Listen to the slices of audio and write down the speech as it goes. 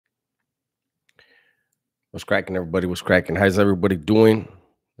What's cracking, everybody? What's cracking? How's everybody doing?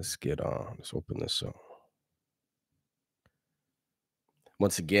 Let's get on. Let's open this up.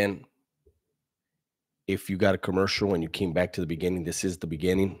 Once again, if you got a commercial and you came back to the beginning, this is the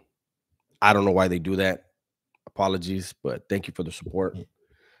beginning. I don't know why they do that. Apologies, but thank you for the support.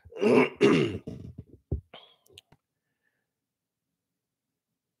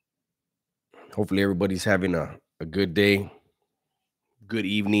 Hopefully, everybody's having a good day, good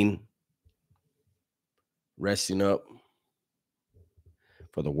evening, resting up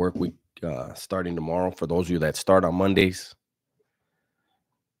for the work week starting tomorrow. For those of you that start on Mondays,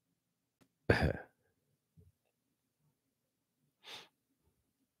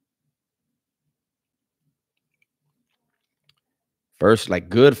 first, like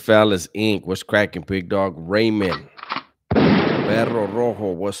Goodfellas Inc. What's cracking, big dog? Raymond. Perro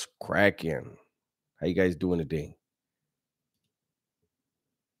Rojo, what's cracking? How you guys doing today?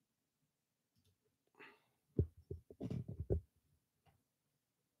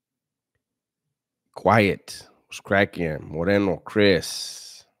 Quiet, what's cracking? Moreno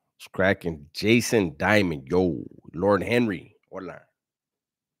Chris, what's cracking? Jason Diamond, yo. Lord Henry, hola.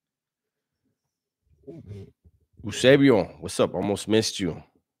 Eusebio, what's up? Almost missed you.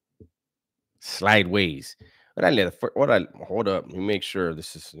 Slideways. Hold up. Let me make sure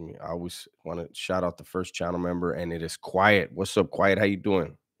this is. I always want to shout out the first channel member, and it is Quiet. What's up, Quiet? How you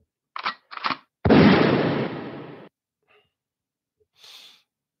doing?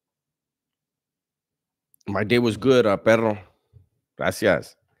 My day was good, perro.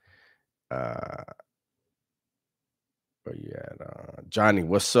 Gracias. Uh, but yeah, Johnny,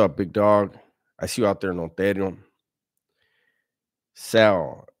 what's up, big dog? I see you out there in Ontario.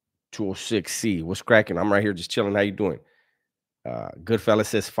 Sal 206C, what's cracking? I'm right here just chilling. How you doing? Goodfella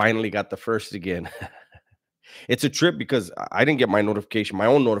says finally got the first again. It's a trip because I didn't get my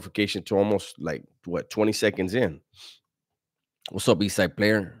own notification to almost like what 20 seconds in. What's up, Eastside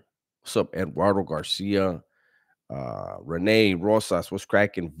Player? What's up, Eduardo Garcia? Renee Rosas, what's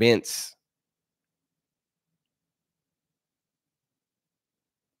cracking? Vince.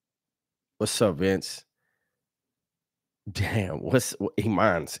 What's up, Vince? Damn, what's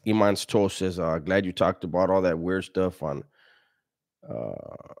Iman's toast says, glad you talked about all that weird stuff on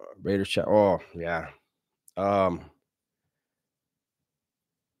Raiders chat. Oh, yeah. Um,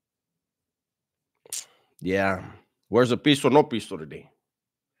 yeah. Where's the pisto? No pisto today.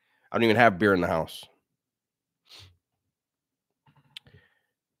 I don't even have beer in the house.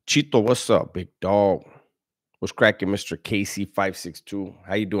 Chito, what's up, big dog? What's cracking, Mr. KC562?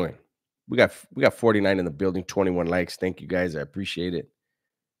 How you doing? We got 49 in the building, 21 likes. Thank you guys. I appreciate it.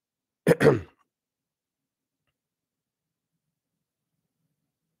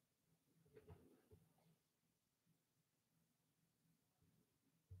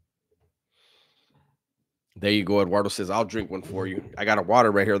 There you go. Eduardo says, I'll drink one for you. I got a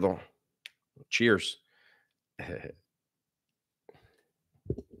water right here, though. Cheers.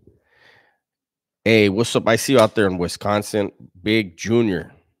 Hey, what's up? I see you out there in Wisconsin. Big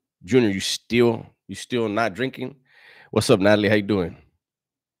Junior. Junior, you still not drinking? What's up, Natalie? How you doing?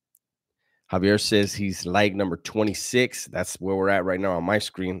 Javier says he's like number 26. That's where we're at right now on my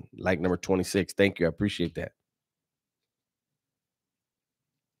screen. Like number 26. Thank you. I appreciate that.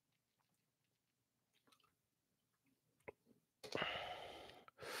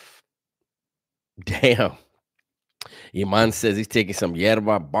 Damn. Iman says he's taking some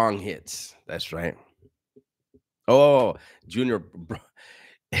yerba bong hits. That's right. Oh, Junior.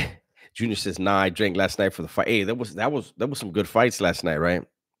 Junior says, "Nah, I drank last night for the fight." Hey, that was some good fights last night, right?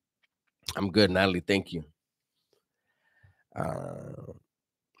 I'm good, Natalie. Thank you. Uh,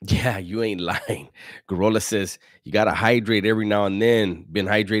 yeah, you ain't lying. Gorola says you gotta hydrate every now and then. Been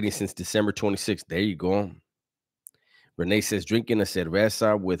hydrating since December 26th. There you go. Renee says drinking a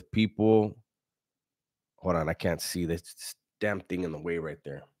cerveza with people. Hold on, I can't see this damn thing in the way right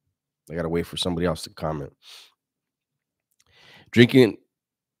there. I gotta wait for somebody else to comment. Drinking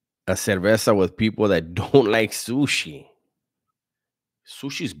a cerveza with people that don't like sushi.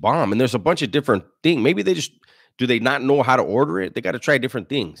 Sushi's bomb, and there's a bunch of different things. Maybe do they not know how to order it? They got to try different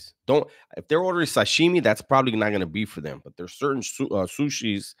things. Don't If they're ordering sashimi, that's probably not going to be for them. But there's certain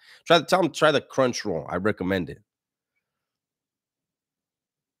sushis. Tell them to try the crunch roll. I recommend it.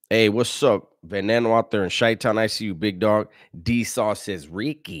 Hey, what's up, Veneno out there in Chi-Town? I see you, big dog. D Sauce says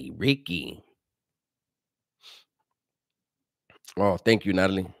Ricky. Oh, thank you,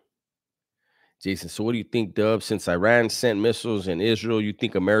 Natalie. Jason, so what do you think, Dub? Since Iran sent missiles in Israel, you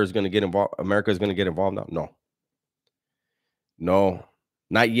think America's going to get involved? America's going to get involved now? No,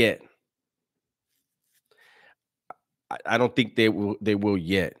 not yet. I don't think they will. They will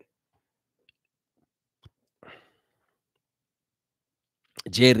yet.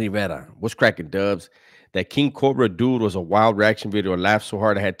 Jay Rivera, what's cracking, Dubs? That King Cobra dude was a wild reaction video. I laughed so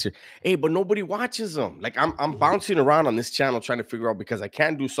hard I had to. Hey, but nobody watches them. Like I'm bouncing around on this channel trying to figure out because I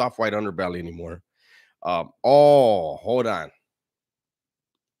can't do soft white underbelly anymore. Oh, hold on.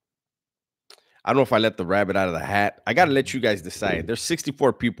 I don't know if I let the rabbit out of the hat. I got to let you guys decide. There's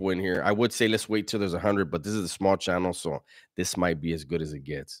 64 people in here. I would say let's wait till there's 100, but this is a small channel, so this might be as good as it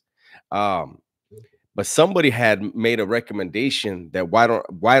gets. But somebody had made a recommendation that why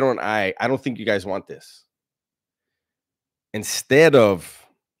don't I don't think you guys want this. Instead of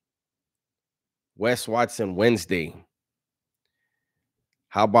Wes Watson Wednesday,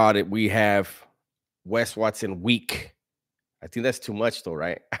 how about it we have Wes Watson week? I think that's too much though,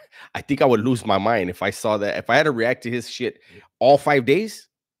 right? I think I would lose my mind if I saw that. If I had to react to his shit all 5 days,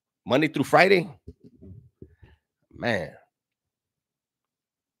 Monday through Friday, man.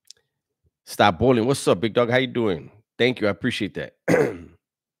 Stop bowling. What's up, big dog? How you doing? Thank you. I appreciate that.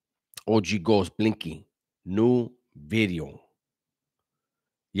 OG Goes Blinky. New video.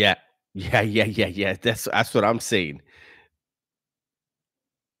 Yeah. Yeah. That's what I'm saying.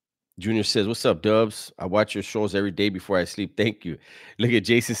 Junior says, "What's up, Dubs? I watch your shows every day before I sleep. Thank you." Look at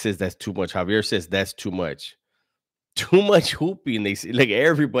Jason says that's too much. Javier says that's too much. Too much hooping. They say, like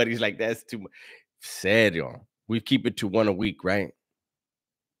everybody's like that's too much. Serio. We keep it to one a week, right?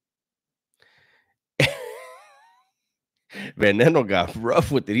 Veneno got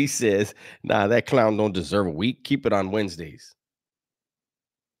rough with it. He says, "Nah, that clown don't deserve a week. Keep it on Wednesdays."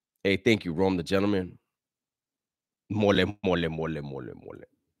 Hey, thank you, Rome the gentleman. Mole.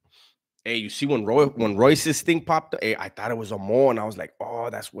 Hey, you see when Royce's thing popped up, hey, I thought it was a mole, and I was like, oh,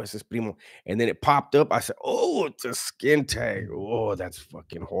 that's Wes's primo. And then it popped up. I said, oh, it's a skin tag. Oh, that's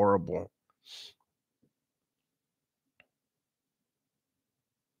fucking horrible.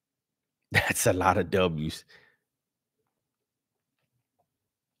 That's a lot of W's.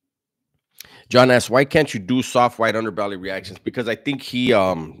 John asks, why can't you do soft white underbelly reactions? Because I think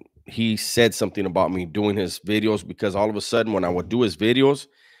he said something about me doing his videos because all of a sudden when I would do his videos,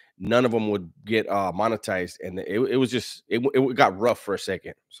 none of them would get monetized, and it was just it got rough for a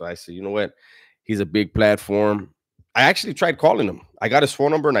second. So I said, you know what? He's a big platform. I actually tried calling him. I got his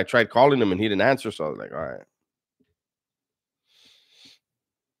phone number and I tried calling him and he didn't answer. So I was like, all right.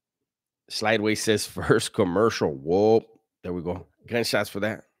 Slideway says first commercial. Whoa, there we go. Gunshots for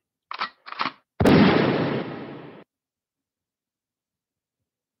that.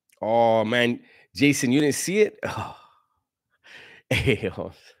 Oh man, Jason, you didn't see it? Oh. Hey,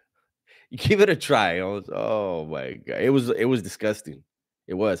 you give it a try. Oh my god, it was disgusting.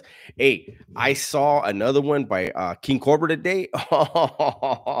 It was. Hey, I saw another one by King Cobra today.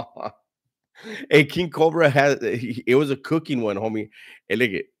 Hey, King Cobra has it was a cooking one, homie. And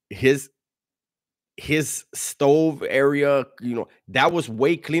look at his stove area, that was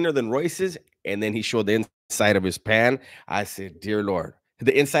way cleaner than Royce's. And then he showed the inside of his pan. I said, dear Lord,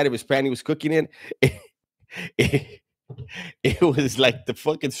 the inside of his pan he was cooking in. It, it was like the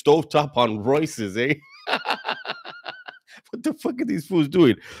fucking stovetop on Royce's, eh? What the fuck are these fools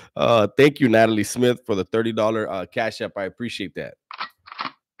doing? Thank you, Natalie Smith, for the $30 cash app. I appreciate that.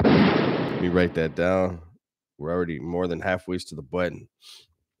 Let me write that down. We're already more than halfway to the button.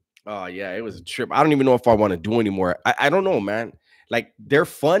 Oh yeah, it was a trip. I don't even know if I want to do anymore. I don't know, man. Like they're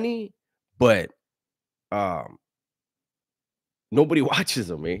funny, but nobody watches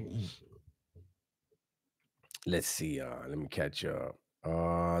them, eh? Let's see. Let me catch up.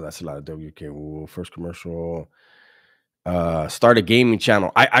 That's a lot of WK. Ooh, first commercial. Start a gaming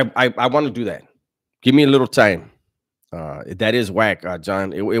channel. I want to do that. Give me a little time. That is whack,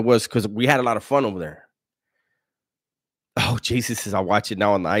 John. It was because we had a lot of fun over there. Oh, Jason says I watch it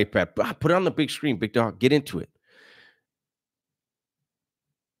now on the iPad. Put it on the big screen, big dog. Get into it.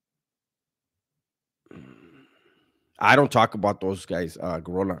 I don't talk about those guys,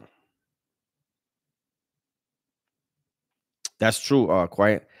 Gorola. That's true.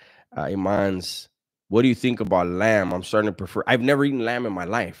 Quiet. Iman's. What do you think about lamb? I'm starting to prefer. I've never eaten lamb in my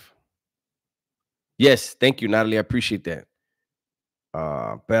life. Yes, thank you, Natalie. I appreciate that.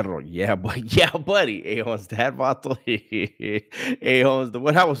 Perro, yeah, but yeah, buddy. Aeon's that vato. Aeon's the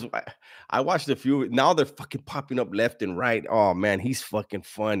one I watched a few. Now they're fucking popping up left and right. Oh man, he's fucking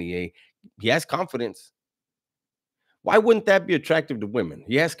funny. Eh? He has confidence. Why wouldn't that be attractive to women?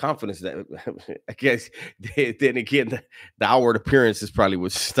 He has confidence that I guess then again, the outward appearance is probably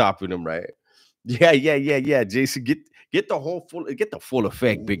what's stopping him, right? Yeah. Jason, get the full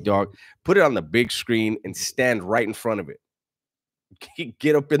effect, big dog. Put it on the big screen and stand right in front of it.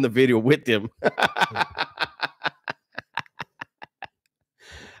 Get up in the video with him.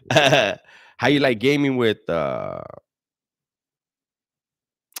 How you like gaming with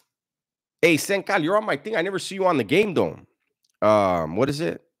Hey, Sencal, you're on my thing. I never see you on the game though. What is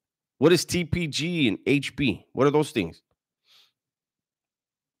it? What is TPG and HB? What are those things?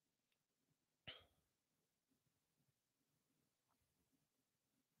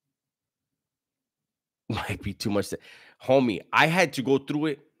 Might be too much. Homie, I had to go through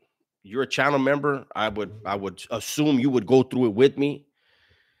it. You're a channel member. I would assume you would go through it with me.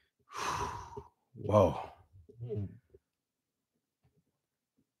 Whoa.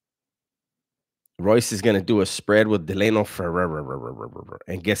 Royce is gonna do a spread with Delano Ferreira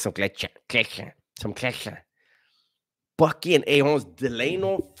and get some some clutch. Fucking A-Homes,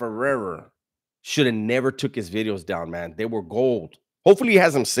 Delano Ferreira should have never took his videos down, man. They were gold. Hopefully he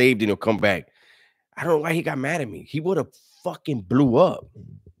has them saved and he'll come back. I don't know why he got mad at me. He would have fucking blew up.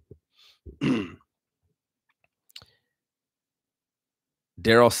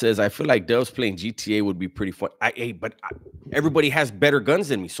 Daryl says, I feel like Dubs playing GTA would be pretty fun. Everybody has better guns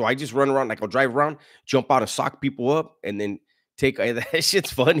than me. So I just run around, like I'll drive around, jump out and sock people up, and then take that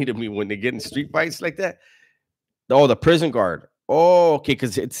shit's funny to me when they get in street fights like that. Oh, the prison guard. Oh, okay,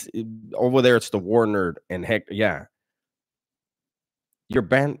 because over there, it's the war nerd. And heck, yeah. You're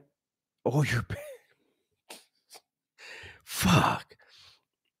banned. Oh, you're banned. Fuck.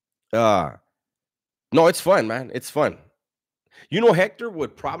 No, it's fun, man. It's fun. You know, Hector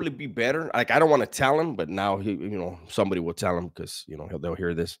would probably be better. Like, I don't want to tell him, but now somebody will tell him because they'll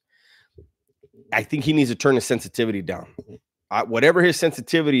hear this. I think he needs to turn his sensitivity down. Whatever his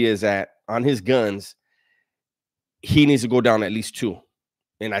sensitivity is at on his guns, he needs to go down at least 2.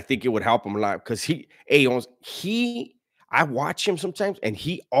 And I think it would help him a lot because I watch him sometimes and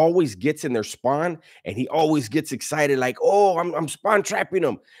he always gets in their spawn and he always gets excited, like, oh, I'm spawn trapping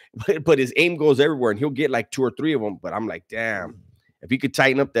him. But his aim goes everywhere and he'll get like 2 or 3 of them. But I'm like, damn, if he could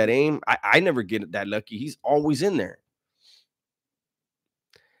tighten up that aim, I never get that lucky. He's always in there.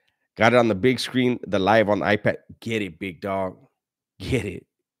 Got it on the big screen, the live on the iPad. Get it, big dog. Get it.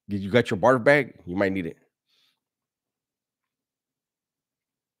 You got your barf bag? You might need it.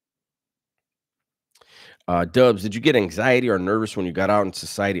 Dubs, did you get anxiety or nervous when you got out in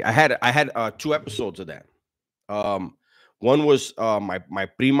society? I had 2 episodes of that. One was my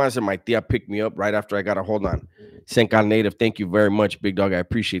primas and my tia picked me up right after I got a hold on. Sencal Native, thank you very much, big dog. I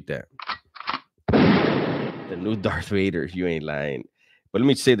appreciate that. The new Darth Vader, you ain't lying. But let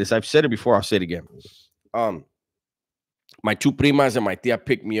me say this. I've said it before, I'll say it again. My 2 primas and my tia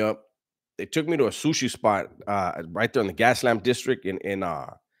picked me up. They took me to a sushi spot right there in the Gaslamp district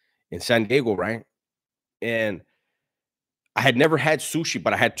in San Diego, right? And I had never had sushi,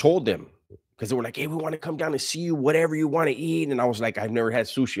 but I had told them because they were like, hey, we want to come down and see you, whatever you want to eat. And I was like, I've never had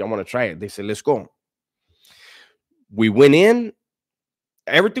sushi. I want to try it. They said, let's go. We went in.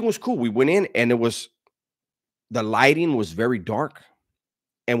 Everything was cool. We went in and the lighting was very dark.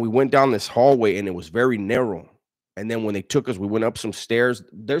 And we went down this hallway and it was very narrow. And then when they took us, we went up some stairs.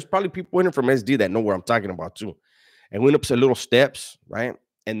 There's probably people in it from SD that know where I'm talking about too. And went up some little steps, right?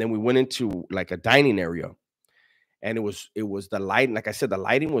 And then we went into like a dining area. And it was the lighting. Like I said, the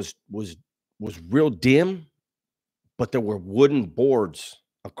lighting was real dim, but there were wooden boards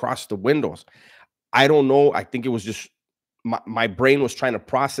across the windows. I don't know. I think it was just my brain was trying to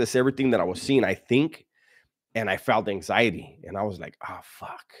process everything that I was seeing, I think, and I felt anxiety. And I was like, oh,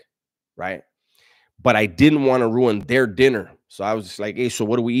 fuck, right? But I didn't want to ruin their dinner. So I was just like, hey, so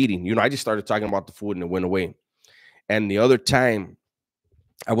what are we eating? I just started talking about the food and it went away. And the other time,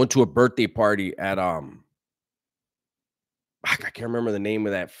 I went to a birthday party at I can't remember the name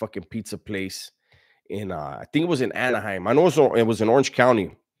of that fucking pizza place in I think it was in Anaheim. I know it was in Orange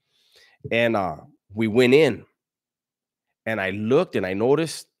County. And we went in and I looked and I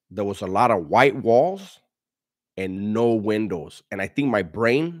noticed there was a lot of white walls and no windows. And I think my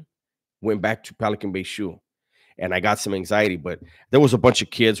brain went back to Pelican Bay Shoe and I got some anxiety, but there was a bunch of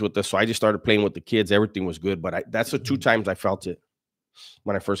kids with us. So I just started playing with the kids. Everything was good. But that's the 2 times I felt it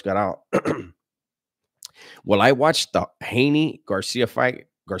when I first got out. Well, I watched the Garcia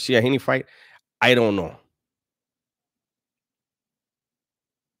Haney fight. I don't know.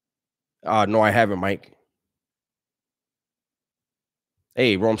 No, I haven't, Mike.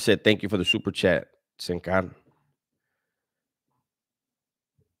 Hey, Rome said, thank you for the super chat, Senkan.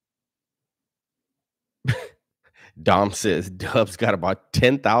 Dom says, Dub's got about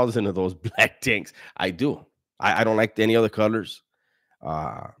 10,000 of those black tanks. I do. I don't like any other colors.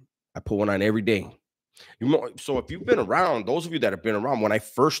 I put one on every day. So if you've been around, those of you that have been around, when I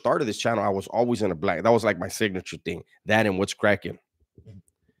first started this channel, I was always in a black. That was like my signature thing. That and what's cracking.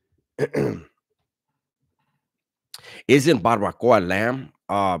 Isn't barbacoa lamb?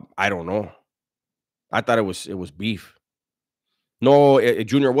 I don't know. I thought it was beef. No,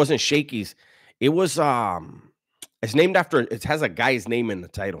 Junior, it wasn't Shakey's. It was it's named after, it has a guy's name in the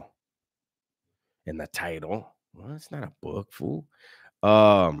title. In the title. Well, it's not a book, fool.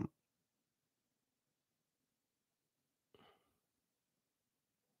 Um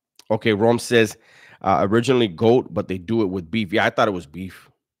okay, Rome says originally goat, but they do it with beef. Yeah, I thought it was beef.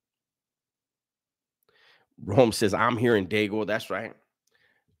 Rome says I'm here in Dago. That's right.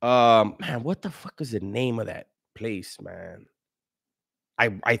 Man, what the fuck is the name of that place, man?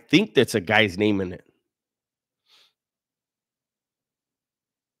 I think that's a guy's name in it.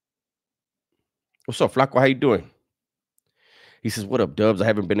 What's up, Flaco? How you doing? He says, "What up, Dubs? I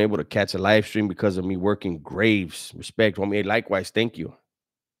haven't been able to catch a live stream because of me working graves. Respect, homie. Hey, likewise, thank you."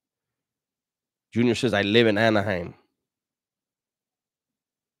 Junior says, "I live in Anaheim."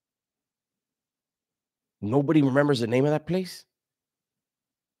 Nobody remembers the name of that place.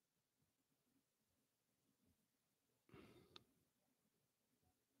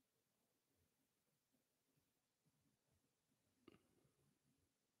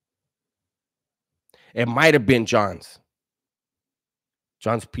 It might have been John's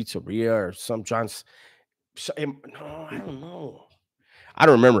Pizzeria or some John's. No, I don't know. I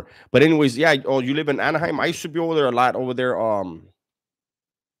don't remember. But anyways, yeah. Oh, you live in Anaheim? I used to be over there a lot. Over there, wow,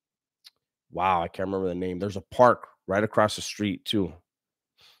 I can't remember the name. There's a park right across the street too.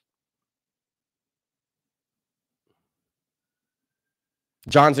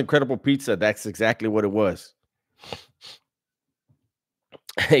 John's Incredible Pizza. That's exactly what it was.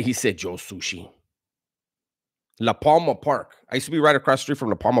 He said Joe Sushi. La Palma Park. I used to be right across the street from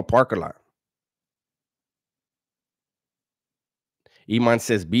La Palma Park a lot. Iman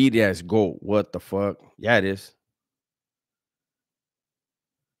says BDS go. What the fuck? Yeah, it is.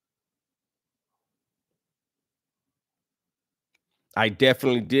 I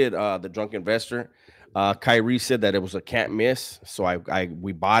definitely did. The Drunk Investor. Kyrie said that it was a can't miss, so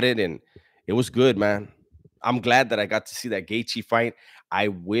we bought it and it was good, man. I'm glad that I got to see that Gaethje fight. I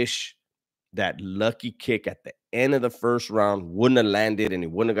wish that lucky kick at the end of the first round wouldn't have landed and he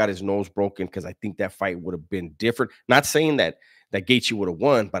wouldn't have got his nose broken because I think that fight would have been different. Not saying that Gaethje would have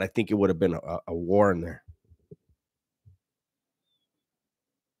won, but I think it would have been a war in there.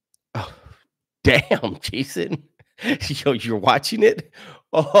 Oh, damn, Jason. Yo, you're watching it?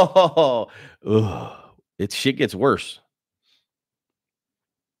 Oh, ugh. It shit gets worse.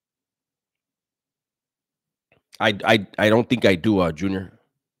 I don't think I do, Junior.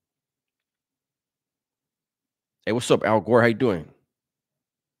 Hey, what's up, Al Gore? How you doing?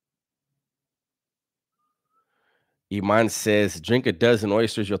 Iman says, drink a dozen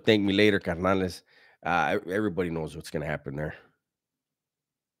oysters. You'll thank me later, carnales. Everybody knows what's going to happen there.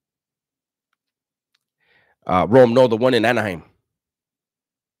 Rome, no, the one in Anaheim.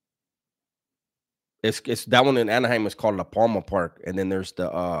 It's that one in Anaheim is called La Palma Park, and then there's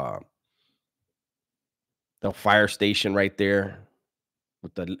the fire station right there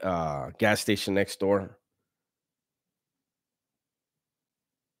with the gas station next door.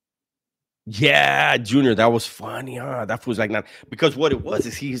 Yeah, Junior, that was funny, huh? That was like not because what it was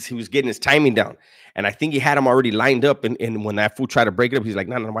is he was getting his timing down, and I think he had him already lined up. And when that fool tried to break it up, he's like,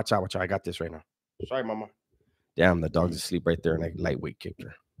 "No, no, watch out, I got this right now." Sorry, mama. Damn, the dog's asleep right there, and I lightweight kicked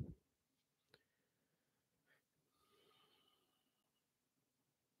her.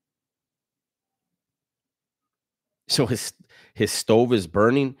 So his stove is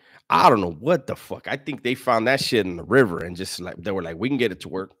burning. I don't know what the fuck. I think they found that shit in the river and just like they were like, we can get it to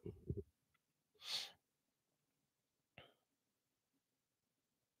work.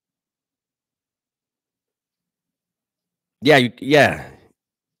 Yeah, yeah.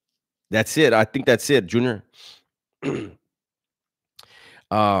 That's it. I think that's it, Junior.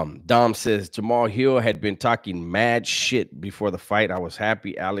 Dom says Jamal Hill had been talking mad shit before the fight. I was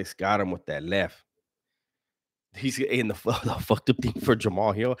happy Alex got him with that left. He's in the, the fucked up thing for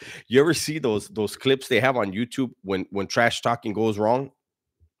Jamal Hill. You ever see those clips they have on YouTube when trash talking goes wrong?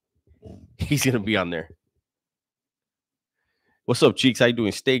 He's gonna be on there. What's up, Cheeks? How you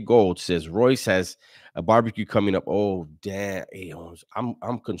doing? Stay Gold says Royce has a barbecue coming up. Oh, damn. Hey,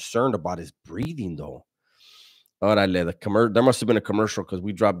 I'm concerned about his breathing though. Oh, there must have been a commercial because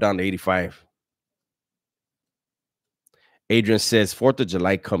we dropped down to 85. Adrian says 4th of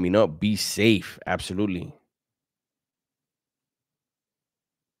July coming up. Be safe. Absolutely.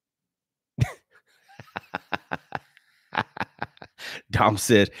 Dom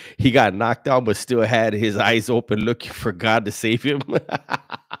said he got knocked out, but still had his eyes open, looking for God to save him.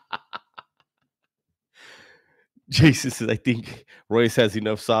 Jason says, I think Royce has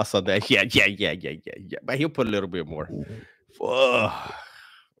enough sauce on that. Yeah. But he'll put a little bit more. Oh,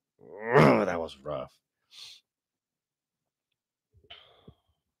 that was rough.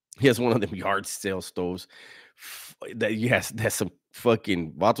 He has one of them yard sale stoves. That yes, that's some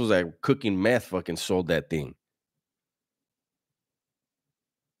fucking vatos that cooking meth fucking sold that thing.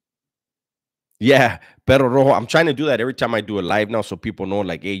 Yeah, Pero Rojo. I'm trying to do that every time I do a live now, so people know,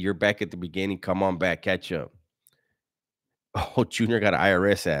 like, hey, you're back at the beginning. Come on back, catch up. Oh, Junior got an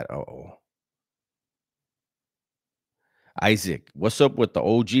IRS at. Oh, Isaac, what's up with the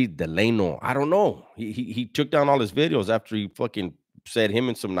OG Delano? I don't know. He took down all his videos after he fucking said him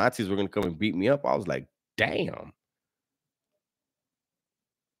and some Nazis were gonna come and beat me up. I was like, damn.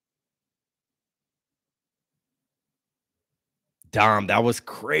 Dom, that was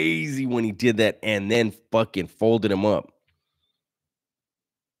crazy when he did that and then fucking folded him up.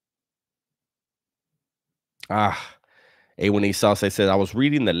 Ah, A1A Sauce, I said, I was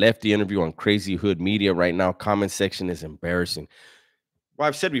reading the lefty interview on Crazy Hood Media right now. Comment section is embarrassing. Well,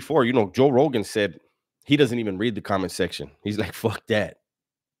 I've said before, Joe Rogan said he doesn't even read the comment section. He's like, fuck that.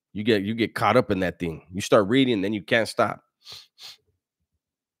 You get caught up in that thing. You start reading, then you can't stop.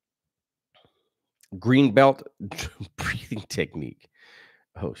 Green belt breathing technique.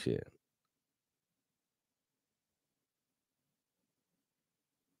 Oh shit.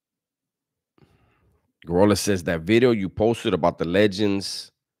 Gorola says that video you posted about the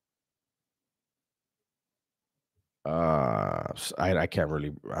legends. I can't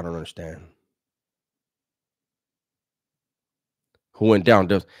really. I don't understand. Who went down?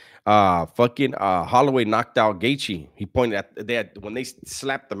 Does fucking Holloway knocked out Gaethje. He pointed at that when they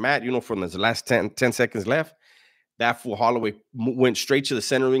slapped the mat. From the last 10 seconds left. That fool Holloway went straight to the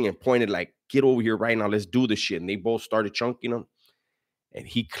center ring and pointed like, "Get over here right now. Let's do this shit." And they both started chunking him, and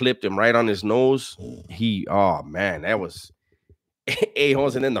he clipped him right on his nose. Oh man, that was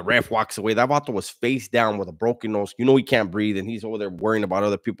a-holes, and then the ref walks away. That vato was face down with a broken nose. He can't breathe, and he's over there worrying about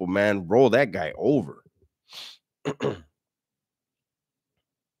other people. Man, roll that guy over.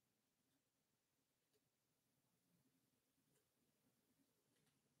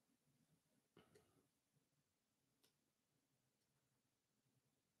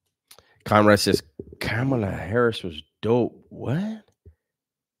 Conrad says Kamala Harris was dope. What?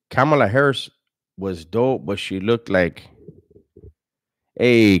 Kamala Harris was dope, but she looked like.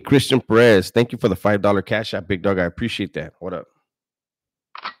 Hey, Christian Perez, thank you for the $5 cash app, big dog. I appreciate that. What up?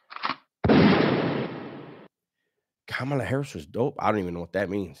 Kamala Harris was dope. I don't even know what that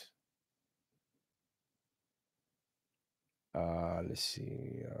means. Let's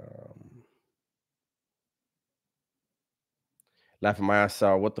see. Laughing my ass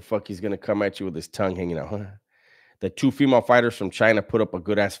out. What the fuck? He's gonna come at you with his tongue hanging out, huh? The two female fighters from China put up a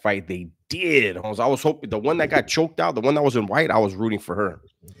good ass fight. They did. I was hoping the one that got choked out, the one that was in white, I was rooting for her.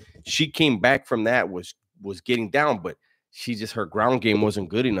 She came back from that, was getting down, but her ground game wasn't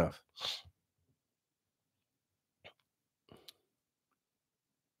good enough.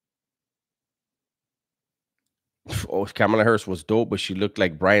 Oh, Kamala Harris was dope, but she looked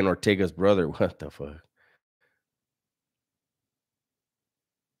like Brian Ortega's brother. What the fuck?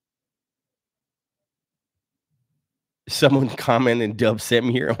 Someone commented, Dub sent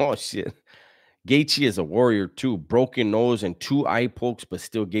me here. Oh shit. Gaethje is a warrior too. Broken nose and 2 eye pokes, but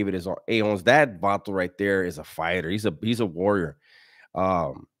still gave it his all. A-holes. That bottle right there is a fighter. He's a warrior.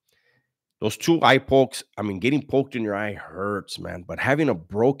 Um, those 2 eye pokes, I mean, getting poked in your eye hurts, man. But having a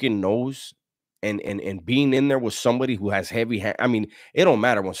broken nose and being in there with somebody who has heavy hand, I mean, it don't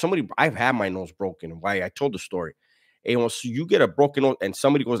matter. When somebody, I've had my nose broken. Why? I told the story. And once you get a broken nose and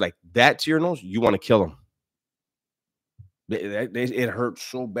somebody goes like that to your nose, you want to kill them. It hurt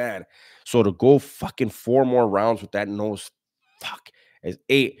so bad. So to go fucking 4 more rounds with that nose, fuck.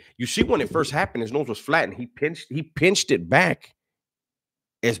 You see when it first happened, his nose was flat and he pinched it back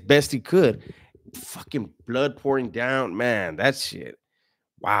as best he could. Fucking blood pouring down, man. That shit.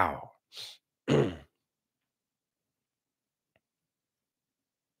 Wow. The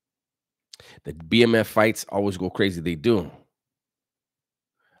BMF fights always go crazy. They do.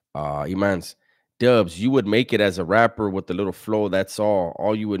 Iman's Dubs, you would make it as a rapper with a little flow. That's all.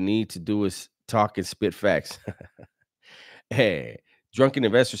 All you would need to do is talk and spit facts. Hey, Drunken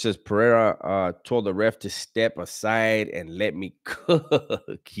Investor says Pereira told the ref to step aside and let me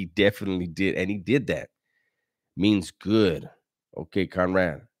cook. He definitely did, and he did that. Means good. Okay,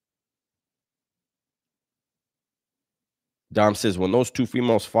 Conrad. Dom says when those 2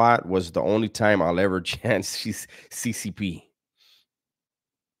 females fought was the only time I'll ever chance she's CCP.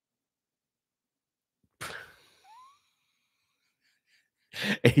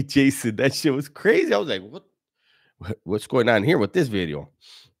 Hey, Jason, that shit was crazy. I was like, what's going on here with this video?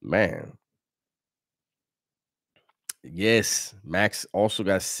 Man. Yes, Max also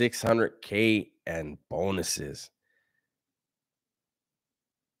got 600K and bonuses.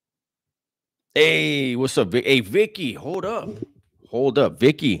 Hey, what's up? Hey, Vicky, hold up. Hold up.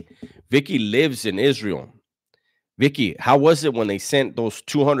 Vicky lives in Israel. Vicky, how was it when they sent those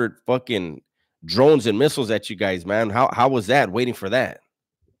 200 fucking drones and missiles at you guys, man? How was that waiting for that?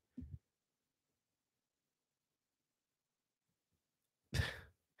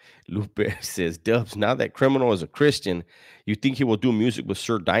 Lupe says, Dubs, now that Criminal is a Christian, you think he will do music with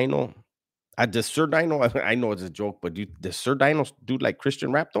Sir Dino? Does Sir Dino, I know it's a joke, but does Sir Dino do like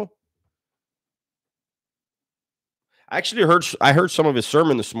Christian rap though? I heard some of his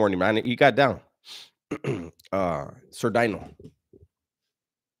sermon this morning, man. He got down. Sir Dino.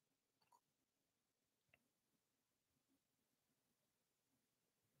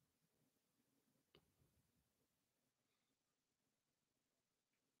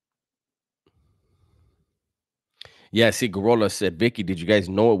 Yeah, see, Gorola said, Vicky, did you guys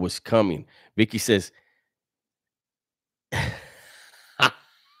know it was coming? Vicky says,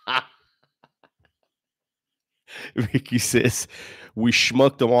 Vicky says, we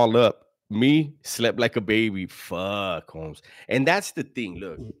schmucked them all up. Me slept like a baby. Fuck, Holmes. And that's the thing.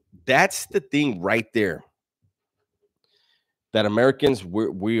 Look, that's the thing right there. That Americans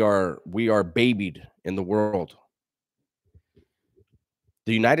we are babied in the world.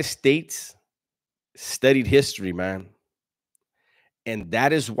 The United States studied history, man. And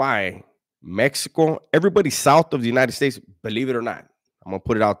that is why Mexico, everybody south of the United States, believe it or not, I'm gonna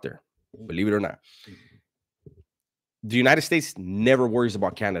put it out there. Believe it or not, the United States never worries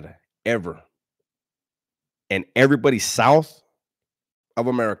about Canada ever. And everybody south of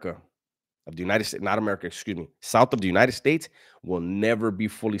America, of the United States, not America, excuse me, south of the United States will never be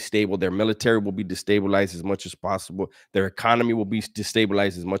fully stable. Their military will be destabilized as much as possible. Their economy will be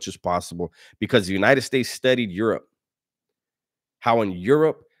destabilized as much as possible because the United States studied Europe. How in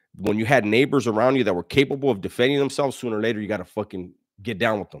Europe, when you had neighbors around you that were capable of defending themselves, sooner or later you got to fucking get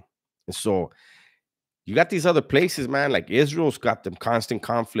down with them. And so you got these other places, man, like Israel's got them constant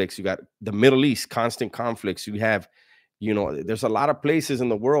conflicts. You got the Middle East, constant conflicts. You have, there's a lot of places in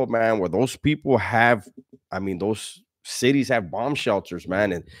the world, man, where those people have, I mean, those cities have bomb shelters,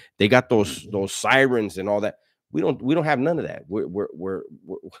 man, and they got those sirens and all that. We don't have none of that. We're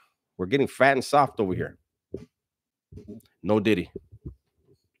getting fat and soft over here. No Diddy.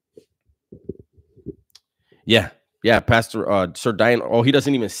 Yeah, yeah, Pastor Sir Dino. Oh, he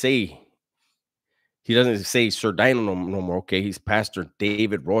doesn't say Sir Dino no more. Okay, he's Pastor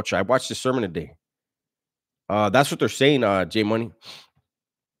David Rocha. I watched the sermon today. That's what they're saying, J Money.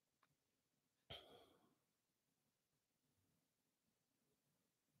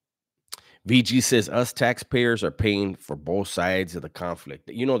 VG says us taxpayers are paying for both sides of the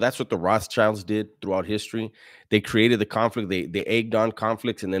conflict. That's what the Rothschilds did throughout history. They created the conflict. They egged on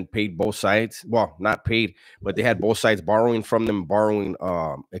conflicts and then paid both sides. Well, not paid, but they had both sides borrowing from them, borrowing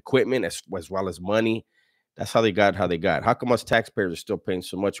equipment as well as money. That's how they got how they got. How come us taxpayers are still paying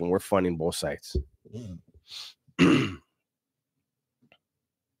so much when we're funding both sides?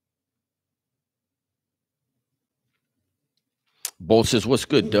 Bo says, what's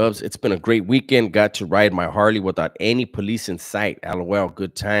good, Dubs? It's been a great weekend. Got to ride my Harley without any police in sight. LOL,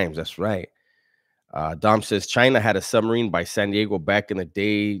 good times. That's right. Dom says, China had a submarine by San Diego back in the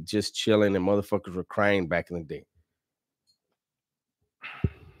day, just chilling, and motherfuckers were crying back in the day.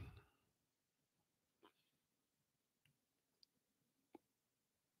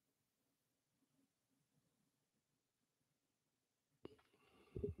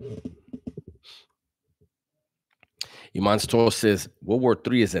 Iman Stoll says, World War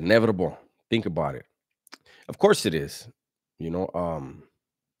III is inevitable. Think about it. Of course it is. I don't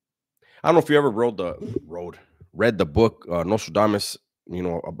know if you ever read the book Nostradamus,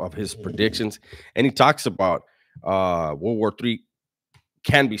 of his predictions, and he talks about World War III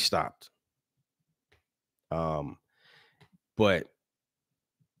can be stopped. But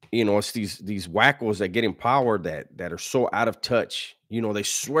it's these wackos that get in power that are so out of touch. They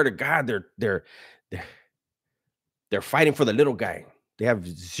swear to God they're fighting for the little guy. They have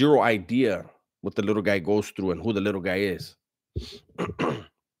zero idea what the little guy goes through and who the little guy is.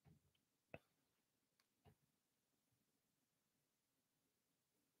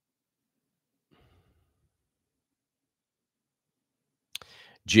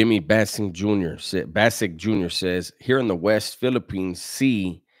 Jimmy Bassing Bassick Jr. says, here in the West Philippines,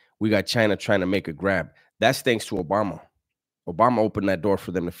 we got China trying to make a grab. That's thanks to Obama. Obama opened that door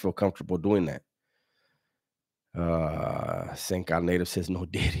for them to feel comfortable doing that. St. God Native says, no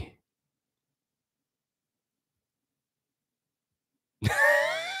Diddy.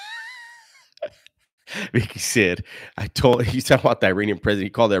 Vicky said, he's talking about the Iranian president. He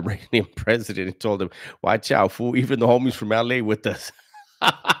called the Iranian president and told him, watch out, fool. Even the homies from LA with us.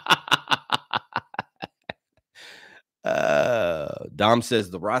 Dom says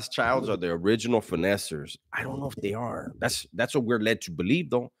the Rothschilds are the original finessers. I don't know if they are. That's what we're led to believe,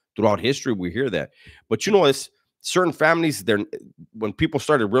 though. Throughout history, we hear that. But you know, it's certain families. They're when people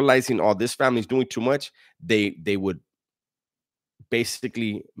started realizing, oh, this family's doing too much, they would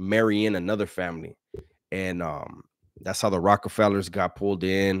basically marry in another family, and that's how the Rockefellers got pulled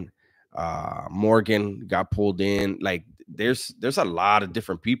in. Morgan got pulled in. Like there's a lot of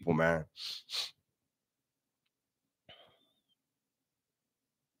different people, man.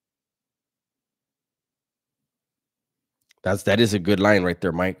 That is a good line right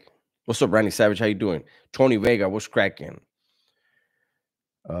there, Mike. What's up, Randy Savage? How you doing? Tony Vega, what's cracking?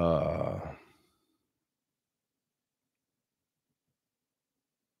 Uh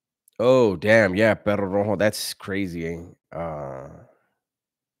oh, damn, yeah, Perro Rojo. That's crazy, eh?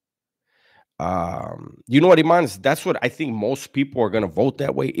 You know what, Iman? That's what I think most people are gonna vote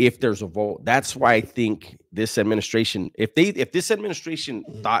that way if there's a vote. That's why I think this administration, if this administration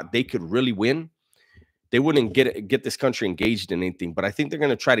thought they could really win, they wouldn't get this country engaged in anything. But I think they're going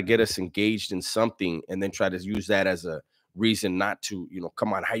to try to get us engaged in something and then try to use that as a reason not to,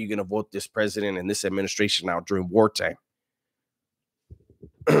 come on, how are you going to vote this president and this administration out during wartime?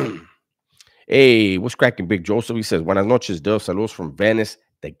 Hey, what's cracking, Big Joseph? He says, Buenas noches, Dove. Saludos from Venice,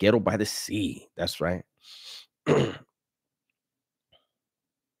 the ghetto by the sea. That's right.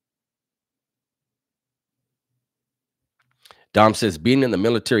 Dom says, being in the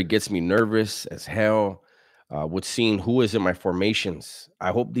military gets me nervous as hell. With seeing who is in my formations.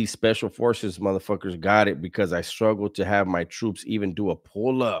 I hope these special forces motherfuckers got it because I struggle to have my troops even do a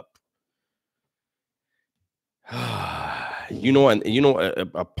pull up.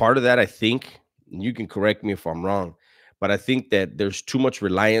 A part of that, I think, you can correct me if I'm wrong, but I think that there's too much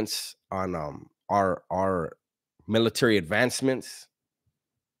reliance on our military advancements,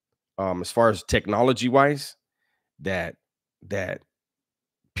 as far as technology wise, that that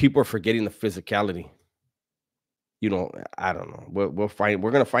people are forgetting the physicality. I don't know. We'll find.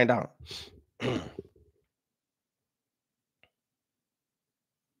 We're gonna find out.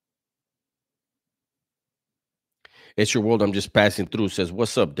 It's your world. I'm just passing through. Says,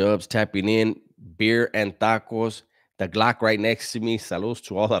 what's up, Dubs? Tapping in, beer and tacos. The Glock right next to me. Saludos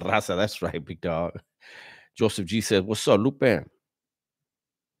to all the raza. That's right, big dog. Joseph G says, what's up, Lupe?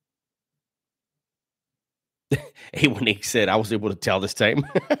 A1H said, I was able to tell this time.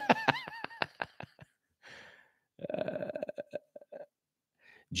 uh,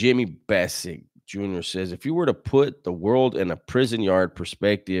 Jimmy Bassick Jr. says, if you were to put the world in a prison yard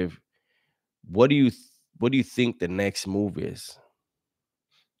perspective, what do you what do you think the next move is?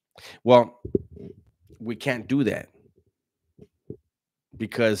 Well, we can't do that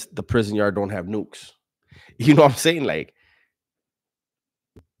because the prison yard don't have nukes. You know what I'm saying? Like,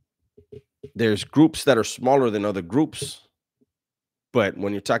 there's groups that are smaller than other groups, but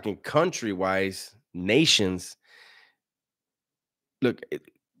when you're talking country wise, nations, look,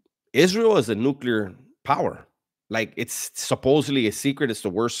 Israel is a nuclear power. Like, it's supposedly a secret. It's the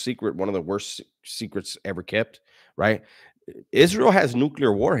worst secret, one of the worst secrets ever kept, right? Israel has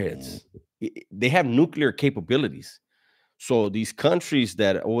nuclear warheads. They have nuclear capabilities. So these countries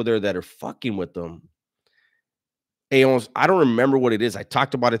that over there that are fucking with them, I don't remember what it is. I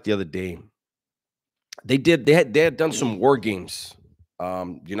talked about it the other day. They had done some war games,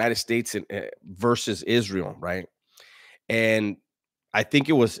 United States and versus Israel, right? And I think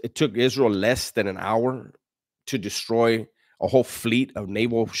it took Israel less than an hour to destroy a whole fleet of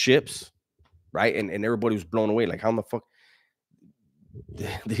naval ships, right? And everybody was blown away. Like, how in the fuck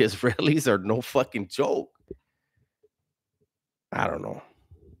the Israelis are no fucking joke. I don't know.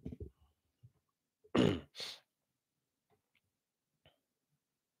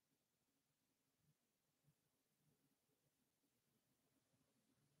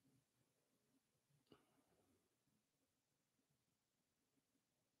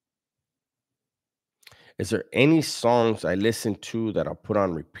 Is there any songs I listen to that I'll put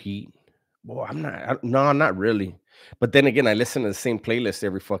on repeat? Well, no, not really. But then again, I listen to the same playlist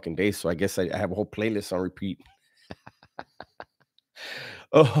every fucking day. So I guess I have a whole playlist on repeat.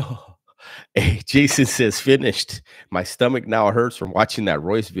 Oh, hey, Jason says finished. My stomach now hurts from watching that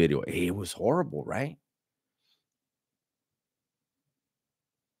Royce video. Hey, it was horrible, right?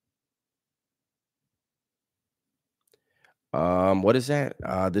 What is that?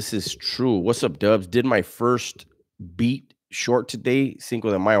 This is true. What's up, Dubs? Did my first beat short today, Cinco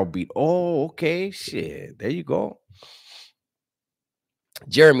de Mayo beat. Oh, okay. Shit. There you go.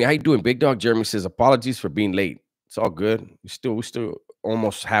 Jeremy, how you doing? Big dog. Jeremy says, apologies for being late. It's all good. We still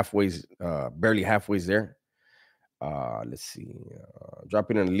almost halfway, barely halfway there. Let's see.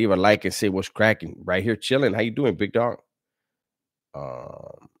 Drop in and leave a like and say what's cracking. Right here, chilling. How you doing, big dog?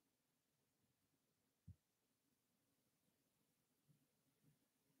 Um,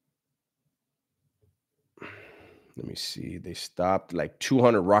 Let me see. They stopped like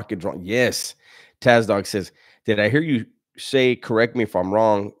 200 rocket drone. Yes. Taz Dog says, did I hear you say, correct me if I'm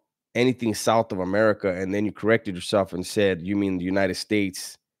wrong, anything south of America? And then you corrected yourself and said, you mean the United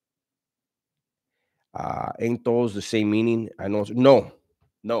States? Ain't those the same meaning? I know. No,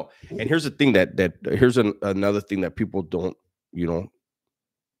 no. And here's the thing that here's another thing that people don't, you know,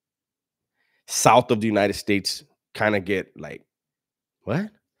 south of the United States kind of get like, what?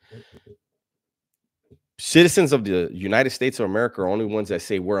 Citizens of the United States of America are only ones that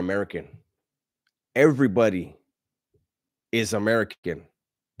say we're American. Everybody is American.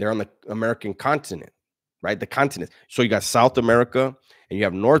 They're on the American continent, right? The continent. So you got South America and you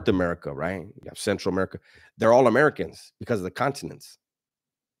have North America, right? You have Central America. They're all Americans because of the continents.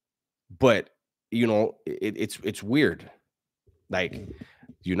 But it's weird. Like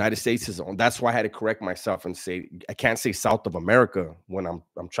the United States is on. That's why I had to correct myself and say I can't say South of America when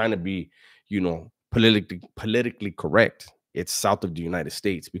I'm trying to be, politically correct. It's south of the United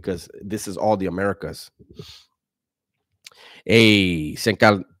States because this is all the Americas. Hey,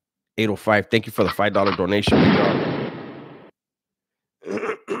 Sencal 805, thank you for the $5 donation.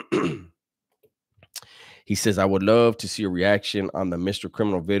 He says, I would love to see a reaction on the Mr.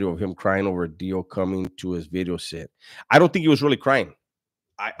 Criminal video of him crying over a deal coming to his video set. I don't think he was really crying.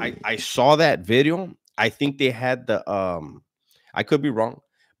 I saw that video. I think they had the I could be wrong,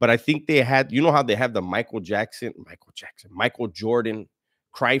 but I think they had, how they have the Michael Jordan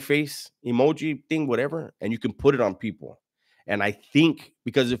cry face emoji thing, whatever, and you can put it on people. And I think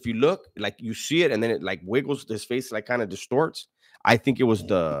because if you look, like you see it and then it like wiggles, his face like kind of distorts. I think it was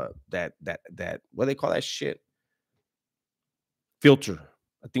that what do they call that shit? Filter.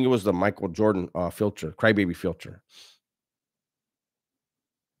 I think it was the Michael Jordan filter, crybaby filter.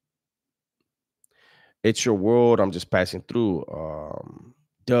 It's your world. I'm just passing through.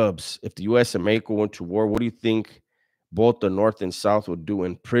 Dubs, if the US and Mexico went to war, what do you think both the North and South would do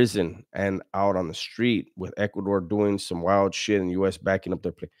in prison and out on the street with Ecuador doing some wild shit and US backing up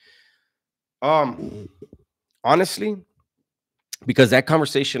their play? Honestly, because that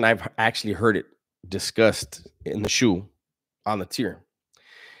conversation, I've actually heard it discussed in the shoe on the tier.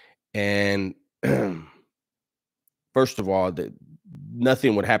 And first of all,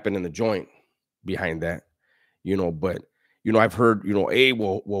 nothing would happen in the joint behind that, but I've heard, hey,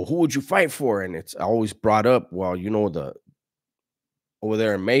 well, who would you fight for? And it's always brought up, well, the over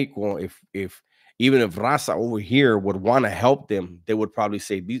there in Mexico, if even if Raza over here would want to help them, they would probably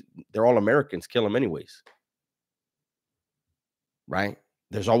say they're all Americans, kill them anyways. Right?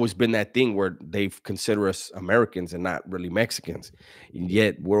 There's always been that thing where they've considered us Americans and not really Mexicans. And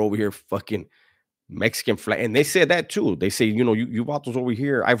yet we're over here fucking Mexican flag. And they said that too. They say, you vatos over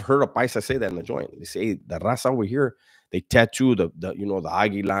here. I've heard a paisa say that in the joint. They say the raza over here, they tattoo the the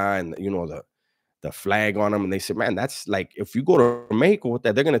aguila and the flag on them. And they say, man, that's like if you go to Mexico with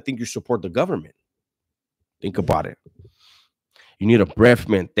that, they're gonna think you support the government. Think about it. You need a breath,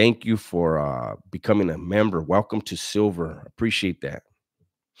 man. Thank you for becoming a member. Welcome to Silver. Appreciate that.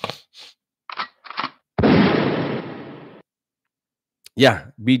 Yeah,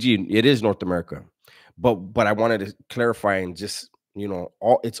 BG, it is North America. But I wanted to clarify and just,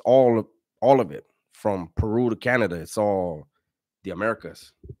 all of it from Peru to Canada. It's all the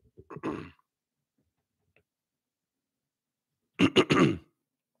Americas.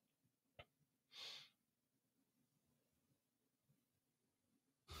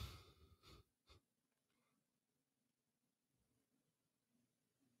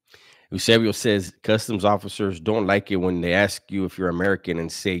 Eusebio says customs officers don't like it when they ask you if you're American and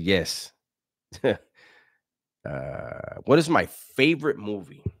say yes. What is my favorite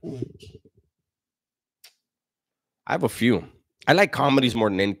movie? I have a few. I like comedies more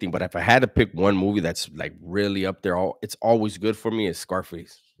than anything, but if I had to pick one movie that's like really up there, it's always good for me is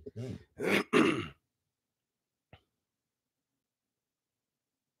Scarface.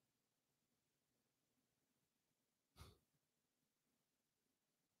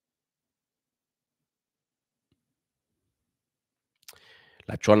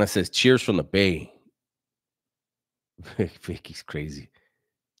 La Chona says, cheers from the Bay. Vicky's crazy.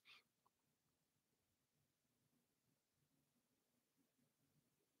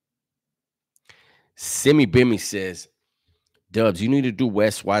 Simi Bimmy says, Dubs, you need to do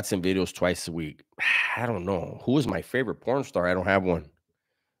Wes Watson videos twice a week. I don't know. Who is my favorite porn star? I don't have one.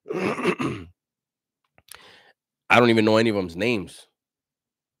 I don't even know any of them's names.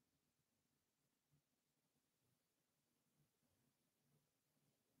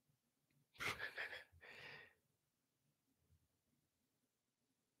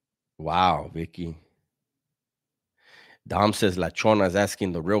 Wow, Vicky. Dom says La Chona is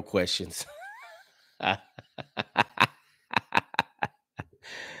asking the real questions.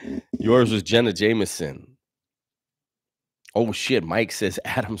 Yours was Jenna Jameson. Oh shit. Mike says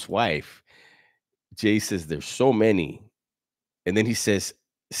Adam's wife. Jay says there's so many. And then he says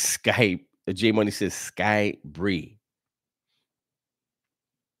Skype. J Money says Sky Bree.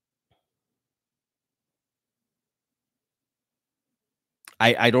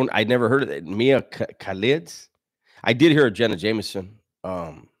 I never heard of it. Mia Khalid's. I did hear of Jenna Jameson.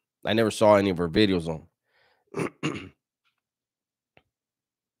 I never saw any of her videos on.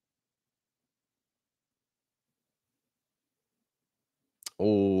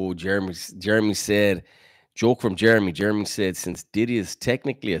 Oh, Jeremy said, joke from Jeremy. Jeremy said, since Diddy is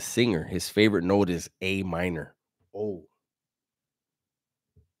technically a singer, his favorite note is A minor. Oh.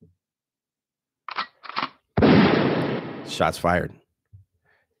 Shots fired.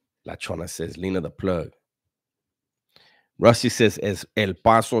 La Chona says, Lena the plug. Rusty says, as El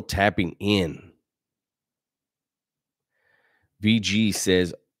Paso tapping in. VG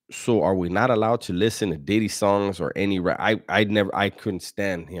says, so are we not allowed to listen to Diddy songs or any I couldn't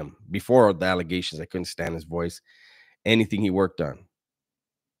stand him. Before the allegations, I couldn't stand his voice. Anything he worked on.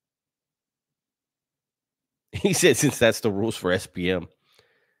 He said, since that's the rules for SPM.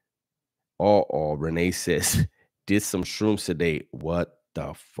 Oh, Renee says, did some shrooms today. What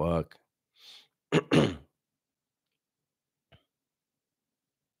the fuck?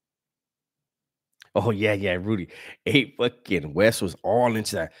 Oh, yeah, Rudy. Hey, fucking Wes was all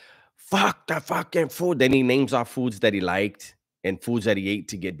into that. Fuck the fucking food. Then he names off foods that he liked and foods that he ate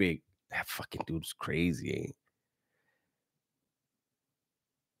to get big. That fucking dude's crazy. Eh?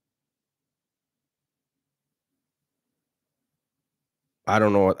 I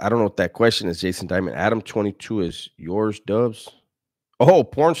don't know. I don't know what that question is, Jason Diamond. Adam 22 is yours, Dubs. Oh,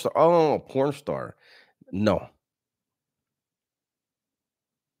 porn star. Oh, porn star. No.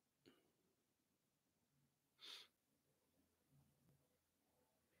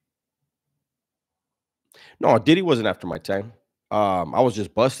 No, Diddy wasn't after my time. I was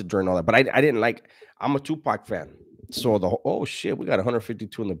just busted during all that, but I didn't like. I'm a Tupac fan, so oh shit, we got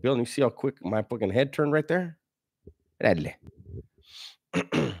 152 in the building. You see how quick my fucking head turned right there? Dale.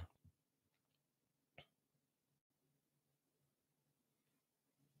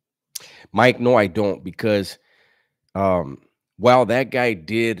 Mike, no, I don't, because while that guy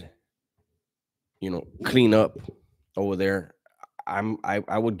did, clean up over there,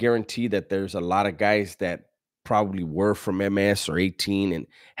 I would guarantee that there's a lot of guys that probably were from MS or 18 and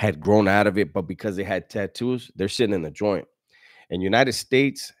had grown out of it, but because they had tattoos, they're sitting in the joint. And United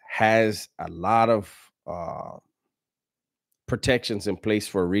States has a lot of protections in place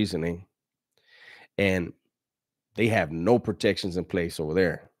for a reasoning, and they have no protections in place over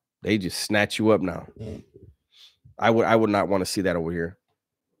there. They just snatch you up now. I would not want to see that over here.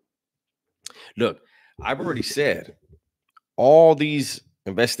 Look, I've already said all these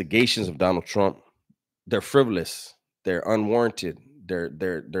investigations of Donald Trump, they're frivolous, they're unwarranted,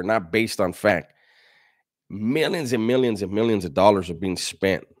 they're not based on fact. Millions and millions and millions of dollars are being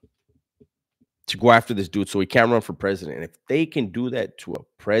spent to go after this dude so he can't run for president. And if they can do that to a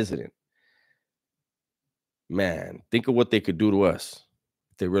president, man, think of what they could do to us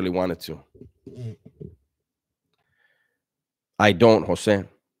if they really wanted to. I don't, Jose.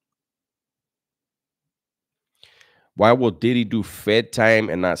 Why will Diddy do Fed time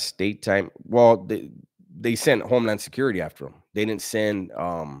and not state time? Well, they sent Homeland Security after him. They didn't send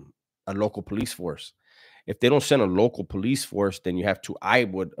a local police force. If they don't send a local police force, then you have to, I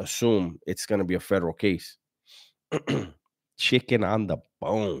would assume it's going to be a federal case. Chicken on the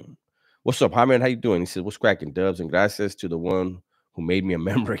bone. What's up, Hyman? How you doing? He says, what's cracking, Dubs? And gracias to the one who made me a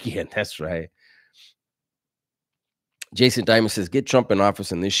member again. That's right. Jason Diamond says, get Trump in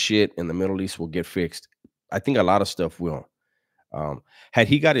office and this shit in the Middle East will get fixed. I think a lot of stuff will. Had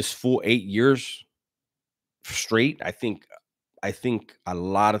he got his full 8 years straight, I think a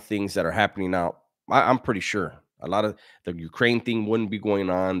lot of things that are happening now, I'm pretty sure a lot of the Ukraine thing wouldn't be going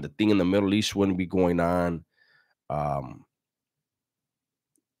on. The thing in the Middle East wouldn't be going on.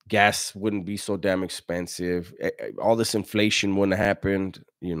 Gas wouldn't be so damn expensive. All this inflation wouldn't have happened,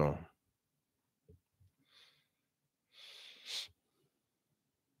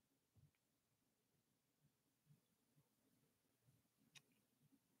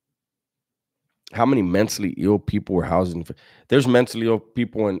 How many mentally ill people were housed in? There's mentally ill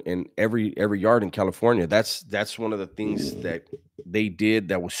people in every yard in California. That's one of the things that they did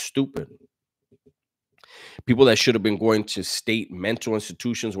that was stupid. People that should have been going to state mental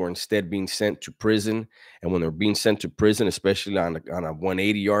institutions were instead being sent to prison. And when they're being sent to prison, especially on a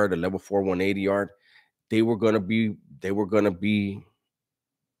 180 yard, a level 4 180 yard, they were gonna be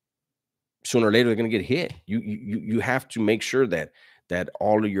sooner or later they're gonna get hit. You have to make sure that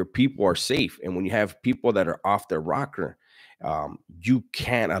all of your people are safe. And when you have people that are off their rocker, you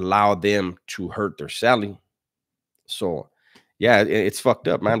can't allow them to hurt their Sally. So yeah, it's fucked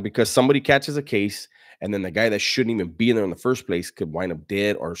up, man, because somebody catches a case and then the guy that shouldn't even be in there in the first place could wind up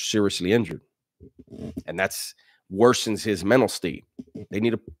dead or seriously injured. And that's worsens his mental state. They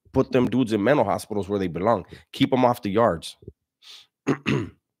need to put them dudes in mental hospitals where they belong. Keep them off the yards.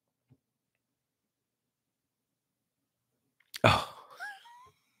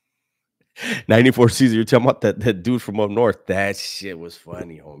 94 Caesar, you're talking about that dude from up north. That shit was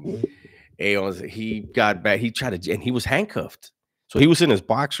funny, homie. He got back. He tried to, and he was handcuffed. So he was in his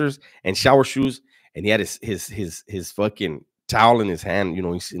boxers and shower shoes, and he had his fucking towel in his hand. You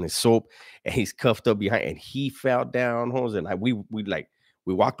know, he's in his soap, and he's cuffed up behind, and he fell down. And we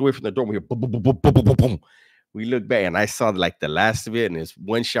walked away from the door. We hear boom, boom, boom, boom, boom, boom, boom. We looked back, and I saw like the last of it, and his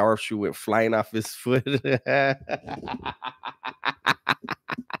one shower shoe went flying off his foot.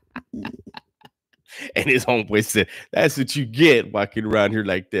 And his homeboy said, "That's what you get walking around here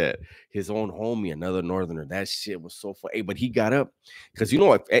like that." His own homie, another northerner. That shit was so funny. Hey, but he got up because you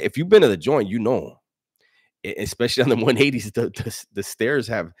know if you've been to the joint, you know, especially on the 180s, the stairs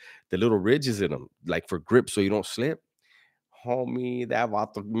have the little ridges in them, like for grip, so you don't slip. Homie,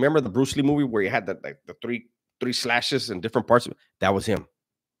 remember the Bruce Lee movie where he had the three slashes in different parts of it? That was him.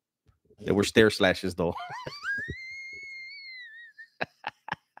 They were stair slashes though.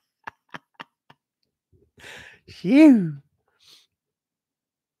 Phew.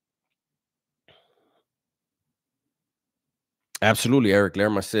 Absolutely. Eric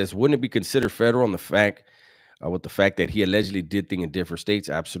Lerma says, wouldn't it be considered federal on the fact with the fact that he allegedly did things in different states?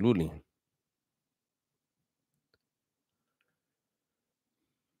 Absolutely.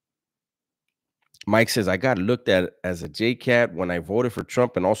 Mike says, I got looked at as a JCAT when I voted for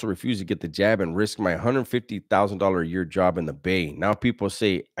Trump and also refused to get the jab and risk my $150,000 a year job in the Bay. Now people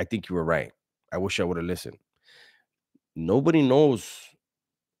say, I think you were right. I wish I would have listened. Nobody knows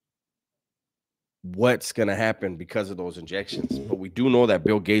what's going to happen because of those injections, but we do know that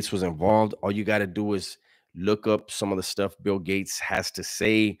Bill Gates was involved. All you got to do is look up some of the stuff Bill Gates has to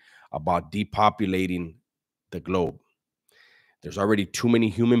say about depopulating the globe. There's already too many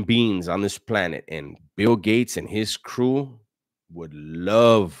human beings on this planet, and Bill Gates and his crew would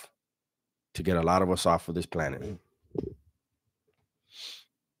love to get a lot of us off of this planet.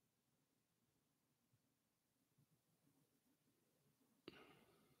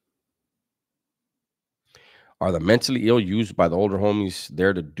 Are the mentally ill used by the older homies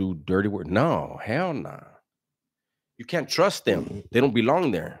there to do dirty work? No, hell no. Nah. You can't trust them. They don't belong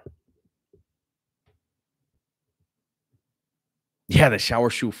there. Yeah, the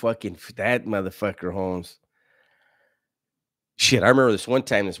shower shoe fucking that motherfucker, Holmes. Shit, I remember this one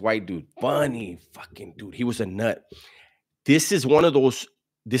time, this white dude, funny fucking dude. He was a nut. This is one of those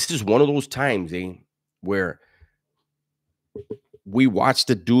times, where we watched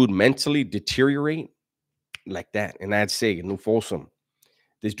the dude mentally deteriorate like that. And I'd say, New Folsom,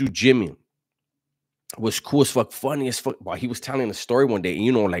 this dude Jimmy was cool as fuck, funny as fuck. But he was telling a story one day, and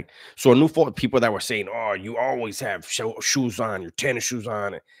you know, like, so New Folsom people that were saying, "Oh, you always have shoes on, your tennis shoes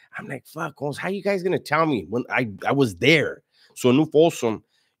on." And I'm like, "Fuck, how you guys gonna tell me when I was there?" So New Folsom,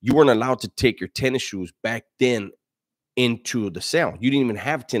 you weren't allowed to take your tennis shoes back then into the cell. You didn't even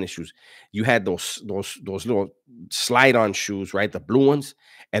have tennis shoes. You had those little slide on shoes, right? The blue ones,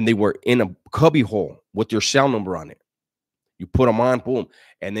 and they were in a cubby hole with your cell number on it. You put them on, boom.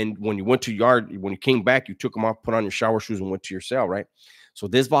 And then when you went to yard, when you came back, you took them off, put on your shower shoes, and went to your cell, right? So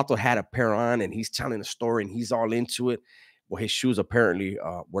this Vato had a pair on, and he's telling a story, and he's all into it. Well, his shoes apparently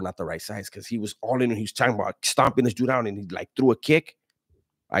were not the right size because he was all in it. He was talking about stomping this dude out, and he like threw a kick.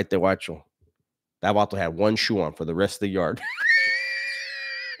 Ahí te guacho. That Vato had one shoe on for the rest of the yard.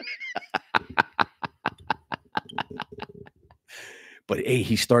 But hey,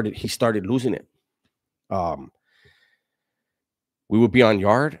 he started losing it. We would be on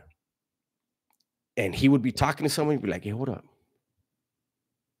yard, and he would be talking to someone. He'd be like, "Hey, hold up,"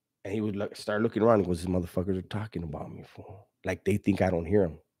 and he would start looking around. And goes, "These motherfuckers are talking about me, fool. Like they think I don't hear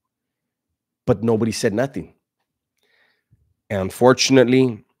them." But nobody said nothing. And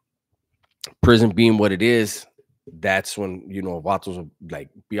unfortunately, prison being what it is, that's when vatos will like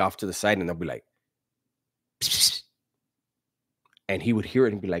be off to the side, and they'll be like, psst. And he would hear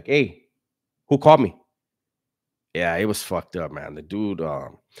it and be like, "Hey, who called me?" Yeah, it was fucked up, man. The dude,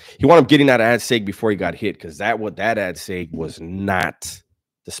 he wound up getting out of ad seg before he got hit because that ad seg was not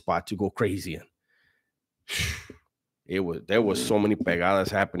the spot to go crazy in. There was so many pegadas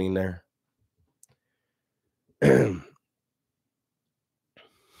happening there.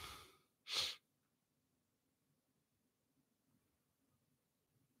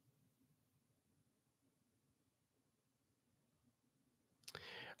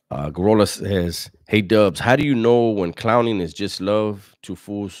 Gorola says, "Hey Dubs, how do you know when clowning is just love to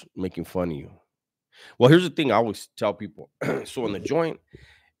fools making fun of you?" Well, here's the thing I always tell people. So in the joint,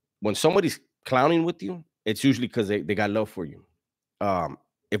 when somebody's clowning with you, it's usually because they got love for you. Um,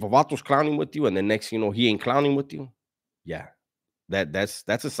 if a vato's clowning with you and the next, he ain't clowning with you, yeah, that's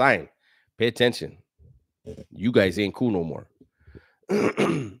a sign. Pay attention. You guys ain't cool no more.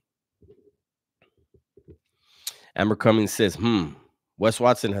 Amber Cummings says, Wes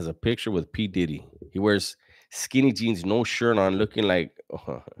Watson has a picture with P. Diddy. He wears skinny jeans, no shirt on, looking like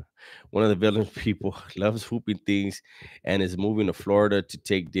one of the villain people, loves hooping things, and is moving to Florida to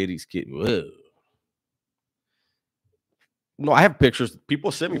take Diddy's kid. Whoa. No, I have pictures.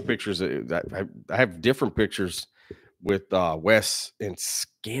 People send me pictures. I have different pictures with Wes in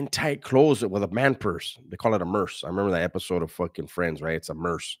skin tight clothes with a man purse. They call it a merce. I remember that episode of fucking Friends, right? It's a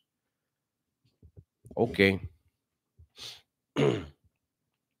merce. Okay.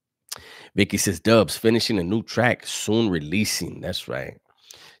 Vicky says, Dubs finishing a new track, soon releasing. That's right.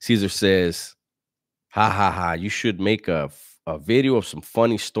 Caesar says, ha ha ha, you should make a video of some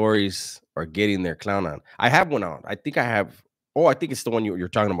funny stories or getting their clown on. I have one out. I think I have. Oh, I think it's the one you're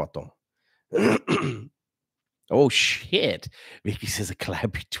talking about, though. Oh, shit. Vicky says a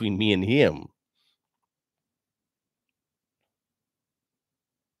collab between me and him.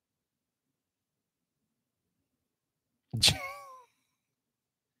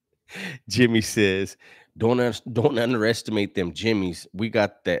 Jimmy says, don't underestimate them Jimmys. We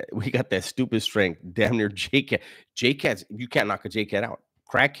got that stupid strength. Damn near J-Cat. J-Cats, you can't knock a J-Cat out.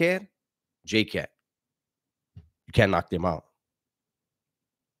 Crackhead, J-Cat. You can't knock them out.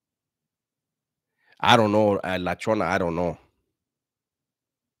 I don't know. La Chona, I don't know.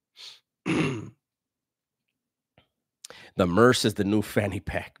 The Merce is the new fanny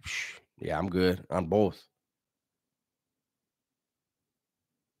pack. Yeah, I'm good on both.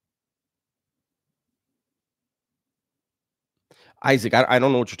 Isaac, I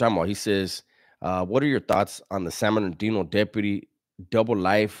don't know what you're talking about. He says, what are your thoughts on the San Bernardino deputy double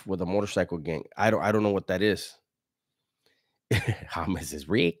life with a motorcycle gang? I don't know what that is. Hamas says,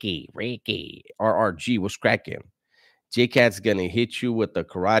 Ricky, RRG, what's cracking? J Cat's gonna hit you with the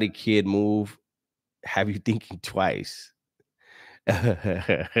Karate Kid move. Have you thinking twice?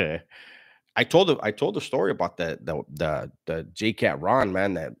 I told the story about the J Cat Ron,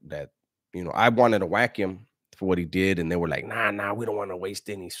 man, that I wanted to whack him for what he did, and they were like, nah, we don't want to waste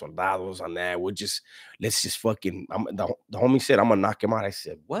any soldados on that. Let's just fucking the homie said, I'm gonna knock him out. I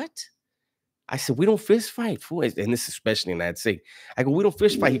said, what? I said, we don't fist fight, fool. And this especially in that say. I go, we don't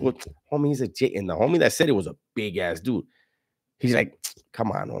fist fight. He goes, homie, he's a J. And the homie that said it was a big ass dude. He's like,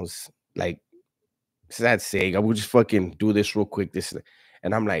 come on, I was like, sad sake. I would just fucking do this real quick.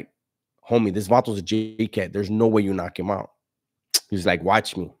 And I'm like, homie, this Vato's a J Cat. There's no way you knock him out. He's like,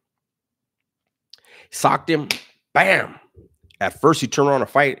 watch me. Socked him, bam. At first, he turned around to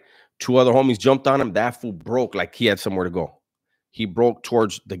fight. Two other homies jumped on him. That fool broke like he had somewhere to go. He broke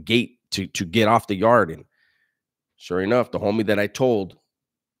towards the gate to get off the yard. And sure enough, the homie that I told,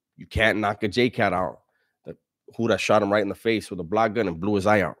 you can't knock a J Cat out. Who that shot him right in the face with a block gun and blew his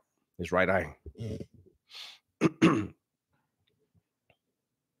eye out, his right eye.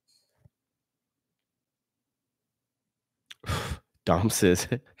 Dom says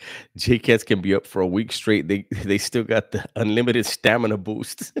J-Cats can be up for a week straight. They still got the unlimited stamina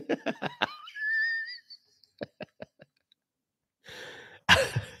boost.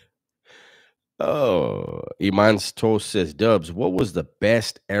 Oh, Iman's Toast says, Dubs, what was the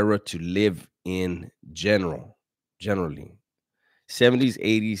best era to live in generally? 70s,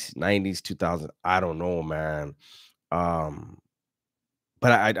 80s, 90s, 2000. I don't know, man. Um,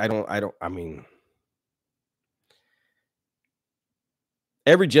 but I mean,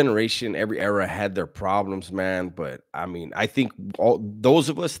 every generation, every era had their problems, man. But I mean, I think all those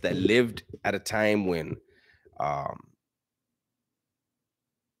of us that lived at a time when um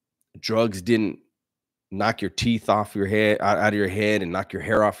drugs didn't knock your teeth off your head out of your head and knock your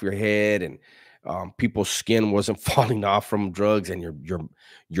hair off your head, and people's skin wasn't falling off from drugs, and your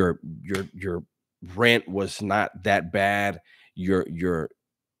rent was not that bad. Your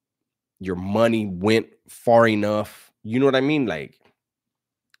money went far enough. You know what I mean? Like,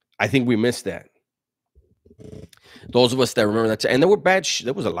 I think we missed that. Those of us that remember that, and there were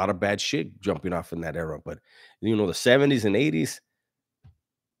there was a lot of bad shit jumping off in that era. But you know, the 70s and 80s,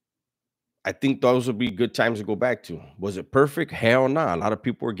 I think those would be good times to go back to. Was it perfect? Hell no. A lot of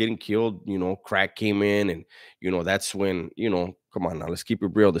people were getting killed. You know, crack came in, and you know that's when come on now, let's keep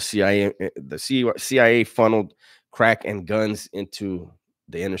it real. CIA funneled crack and guns into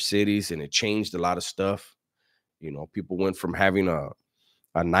the inner cities, and it changed a lot of stuff. You know, people went from having a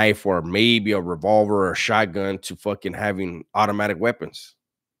knife or maybe a revolver or a shotgun to fucking having automatic weapons.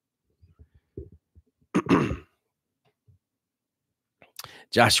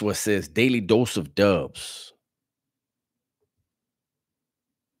 Joshua says daily dose of dubs.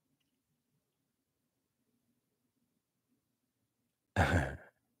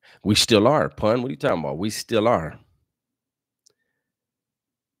 We still are, pun. What are you talking about? We still are.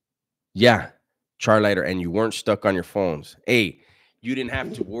 Yeah, Charlighter, and you weren't stuck on your phones. Hey, you didn't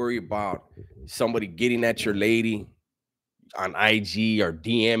have to worry about somebody getting at your lady on IG or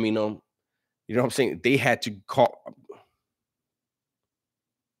DMing them. You know what I'm saying? They had to call,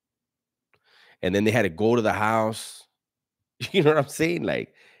 and then they had to go to the house. You know what I'm saying?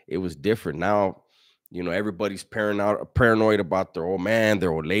 Like it was different. Now, you know, everybody's paranoid about their old man,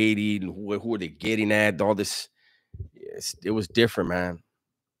 their old lady, who are they getting at? All this. It was different, man.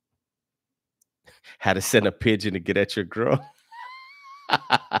 Had to send a pigeon to get at your girl.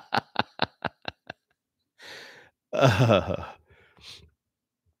 Uh,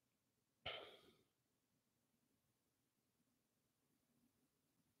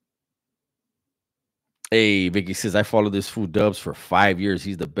 hey, Vicky says, I follow this fool Dubs for 5 years.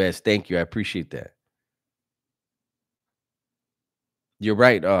 He's the best. Thank you. I appreciate that. You're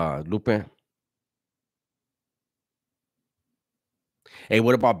right, Lupe. Hey,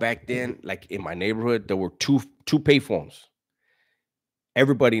 what about back then? Like in my neighborhood, there were two payphones.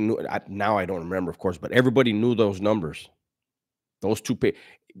 Everybody knew. Now I don't remember, of course, but everybody knew those numbers. Those two pay.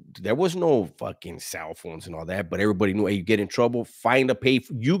 There was no fucking cell phones and all that, but everybody knew. Hey, you get in trouble, find a pay.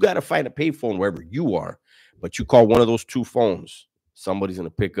 You got to find a payphone wherever you are, but you call one of those two phones. Somebody's gonna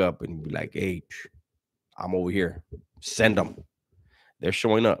pick up and be like, "Hey, I'm over here. Send them. They're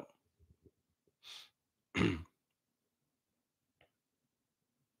showing up."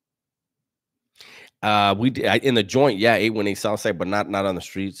 We did in the joint, yeah, 818 Southside, but not on the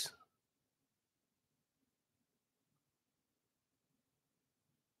streets.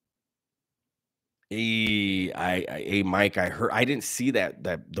 Hey, Mike, I heard. I didn't see that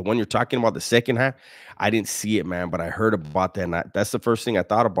the one you're talking about, the second half. I didn't see it, man, but I heard about that. And that's the first thing I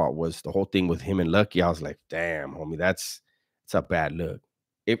thought about was the whole thing with him and Lucky. I was like, damn, homie, it's a bad look.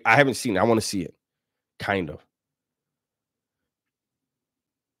 If I haven't seen it, I want to see it. Kind of.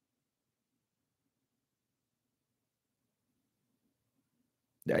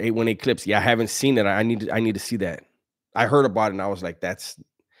 The 818 clips. Yeah, I haven't seen it. I need to see that. I heard about it and I was like, that's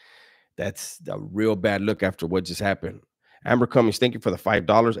a real bad look after what just happened. Amber Cummings, thank you for the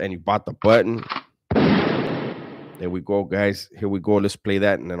 $5 and you bought the button. There we go, guys. Here we go. Let's play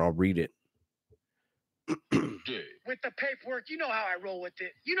that and then I'll read it. With the paperwork, you know how I roll with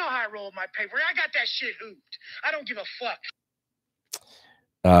it. You know how I roll with my paperwork. I got that shit hooped. I don't give a fuck.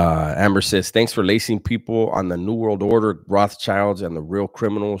 Amber says, thanks for lacing people on the New World Order, Rothschilds, and the real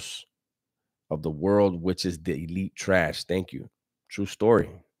criminals of the world, which is the elite trash. Thank you. True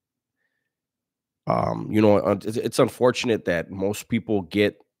story. It's unfortunate that most people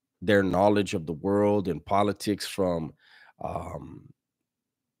get their knowledge of the world and politics from um,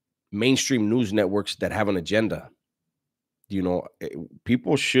 mainstream news networks that have an agenda.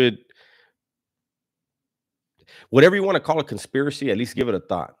 People should, whatever you want to call a conspiracy, at least give it a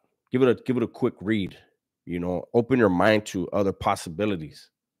thought. Give it a quick read. Open your mind to other possibilities.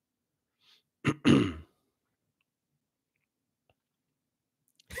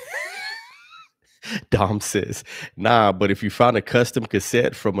 Dom says, nah, but if you found a custom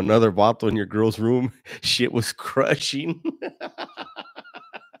cassette from another vato in your girl's room, shit was crushing.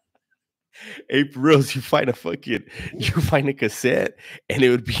 Hey, for reals, you find a cassette, and it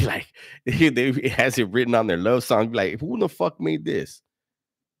would be like, it has it written on their love song. Like, who the fuck made this?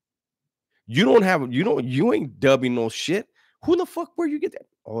 You ain't dubbing no shit. Who the fuck where you get that?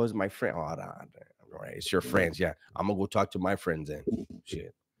 Oh, it's my friend. Oh, nah, all right, it's your friends. Yeah, I'm gonna go talk to my friends then.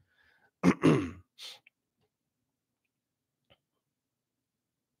 Shit.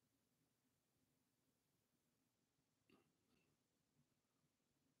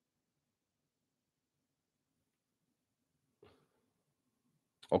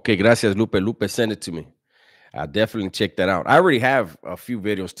 Okay, gracias, Lupe. Lupe, send it to me. I'll definitely check that out. I already have a few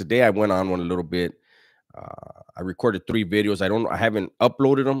videos. Today I went on one a little bit. I recorded 3 videos. I haven't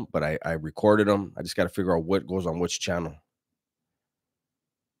uploaded them, but I recorded them. I just got to figure out what goes on which channel.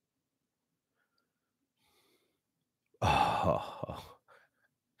 Oh.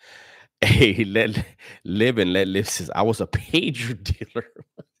 Hey, live and let live says I was a pager dealer.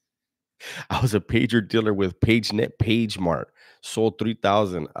 I was a pager dealer with PageNet PageMart. Sold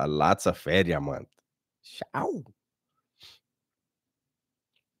 3,000. Lots of feria month. Ciao.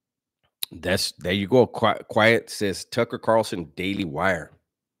 There you go. Quiet says Tucker Carlson Daily Wire.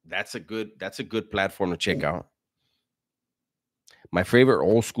 That's a good platform to check out. My favorite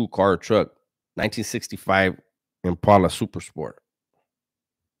old school car or truck, 1965 Impala Super Sport.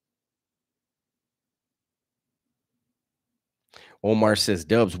 Omar says,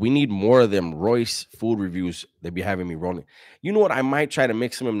 Dubs, we need more of them Royce food reviews. They be having me rolling. You know what? I might try to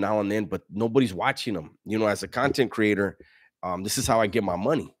mix them now and then, but nobody's watching them. You know, as a content creator, this is how I get my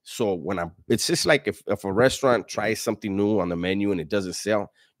money. So it's just like if a restaurant tries something new on the menu and it doesn't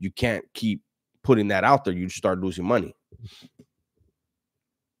sell, you can't keep putting that out there. You start losing money.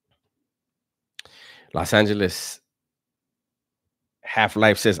 Los Angeles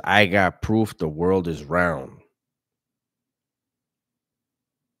Half-Life says, I got proof the world is round.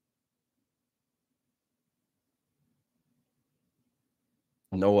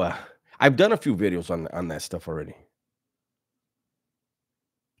 Noah, I've done a few videos on that stuff already.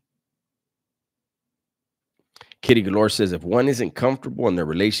 Kitty Galore says, if one isn't comfortable in their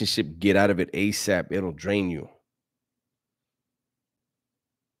relationship, get out of it ASAP. It'll drain you.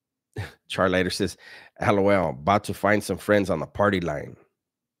 Charlighter says, LOL, about to find some friends on the party line.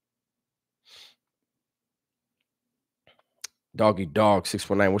 Doggy Dog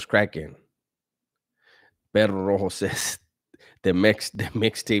 619, what's cracking? Pedro Rojo says, the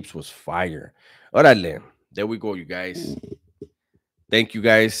mixtapes was fire. Orale. There we go, you guys. Thank you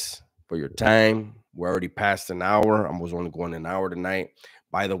guys for your time. We're already past an hour. I was only going an hour tonight.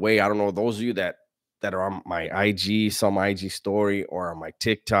 By the way, I don't know, those of you that are on my IG, saw my IG story, or on my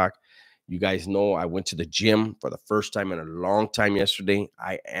TikTok, you guys know I went to the gym for the first time in a long time yesterday.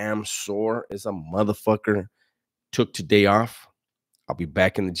 I am sore as a motherfucker. Took today off. I'll be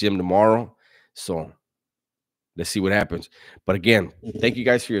back in the gym tomorrow. So let's see what happens. But again, thank you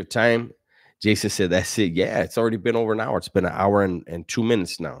guys for your time. Jason said, that's it. Yeah, it's already been over an hour. It's been an hour and 2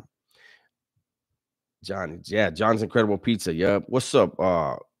 minutes now. John, yeah, John's Incredible Pizza. Yep. What's up?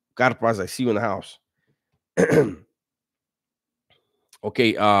 Carpas, I see you in the house. Okay,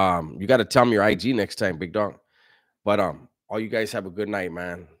 you got to tell me your IG next time, big dog. But all you guys have a good night,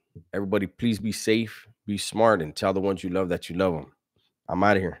 man. Everybody, please be safe, be smart, and tell the ones you love that you love them. I'm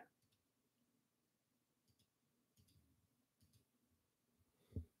out of here.